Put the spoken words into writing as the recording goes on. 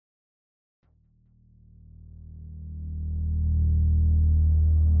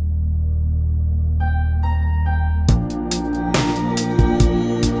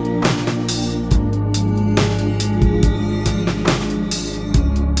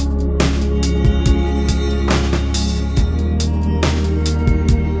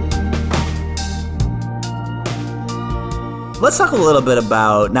let's talk a little bit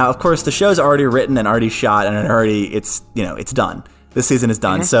about, now, of course, the show's already written and already shot, and it's done. This season is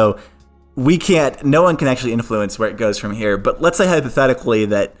done. So no one can actually influence where it goes from here. But let's say hypothetically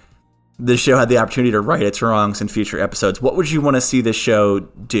that the show had the opportunity to right its wrongs in future episodes. What would you want to see this show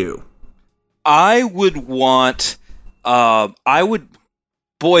do? I would want,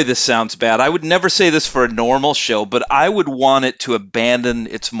 boy, this sounds bad. I would never say this for a normal show, but I would want it to abandon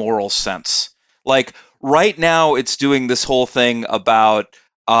its moral sense. Like, right now, it's doing this whole thing about,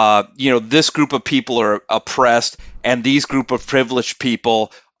 this group of people are oppressed, and these group of privileged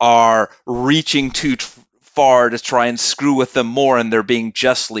people are reaching too far to try and screw with them more, and they're being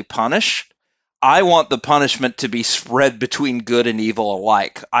justly punished. I want the punishment to be spread between good and evil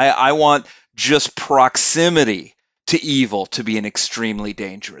alike. I want just proximity to evil to be an extremely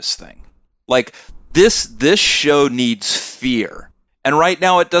dangerous thing. Like, this show needs fear, and right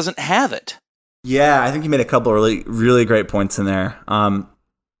now it doesn't have it. Yeah, I think you made a couple of really, really great points in there.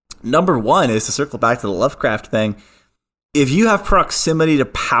 Number one is to circle back to the Lovecraft thing. If you have proximity to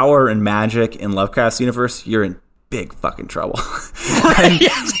power and magic in Lovecraft's universe, you're in big fucking trouble.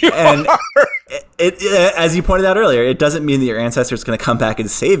 Yes, you are. It, as you pointed out earlier, it doesn't mean that your ancestor is going to come back and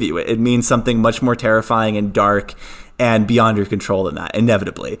save you. It means something much more terrifying and dark and beyond your control than that,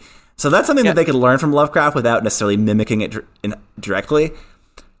 inevitably. So that's something that they could learn from Lovecraft without necessarily mimicking it directly.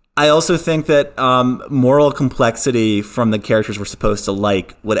 I also think that moral complexity from the characters we're supposed to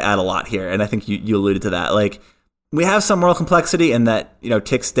like would add a lot here, and I think you alluded to that. Like, we have some moral complexity in that,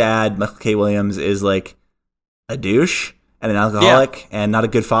 Tick's dad, Michael K. Williams, is like a douche and an alcoholic and not a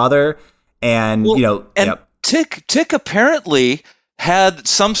good father, and Tick apparently had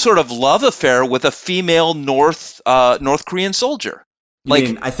some sort of love affair with a female North Korean soldier.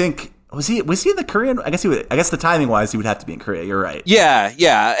 I think. Was he in the Korean? I guess the timing wise, he would have to be in Korea. You're right. Yeah,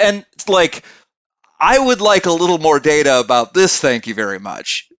 and I would like a little more data about this. Thank you very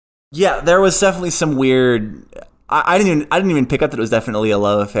much. Yeah, there was definitely some weird. I didn't even pick up that it was definitely a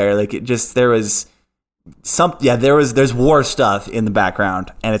love affair. Like, it just, there was some. Yeah, there's war stuff in the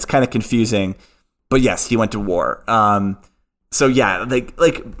background, and it's kind of confusing. But yes, he went to war. So yeah,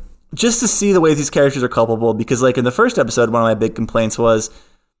 like just to see the way these characters are culpable, because in the first episode, one of my big complaints was,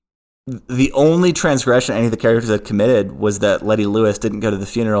 the only transgression any of the characters had committed was that Letty Lewis didn't go to the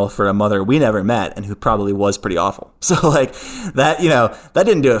funeral for a mother we never met and who probably was pretty awful. So that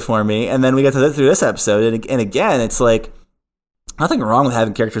didn't do it for me. And then we got through this episode, and again, it's nothing wrong with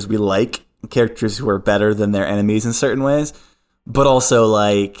having characters we like, characters who are better than their enemies in certain ways, but also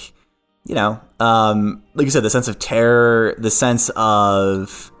like you said, the sense of terror, the sense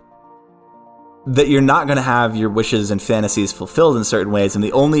of that you're not going to have your wishes and fantasies fulfilled in certain ways. And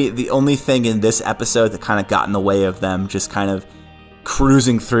the only thing in this episode that kind of got in the way of them just kind of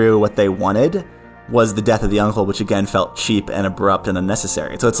cruising through what they wanted was the death of the uncle, which again felt cheap and abrupt and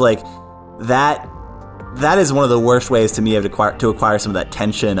unnecessary. So it's that is one of the worst ways to me to acquire some of that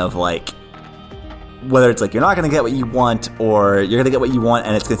tension of whether it's you're not going to get what you want, or you're going to get what you want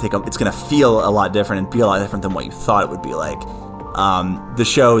and it's going to feel a lot different and be a lot different than what you thought it would be like. The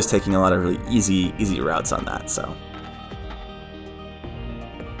show is taking a lot of really easy routes on that. So,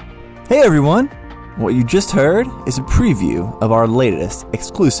 hey everyone, what you just heard is a preview of our latest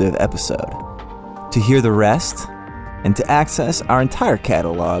exclusive episode. To hear the rest and to access our entire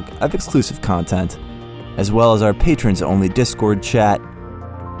catalog of exclusive content, as well as our patrons-only Discord chat,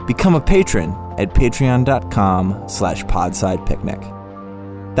 become a patron at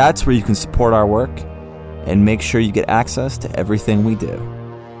patreon.com/podsidepicnic. That's where you can support our work and make sure you get access to everything we do.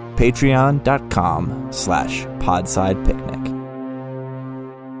 Patreon.com/podsidepicnic.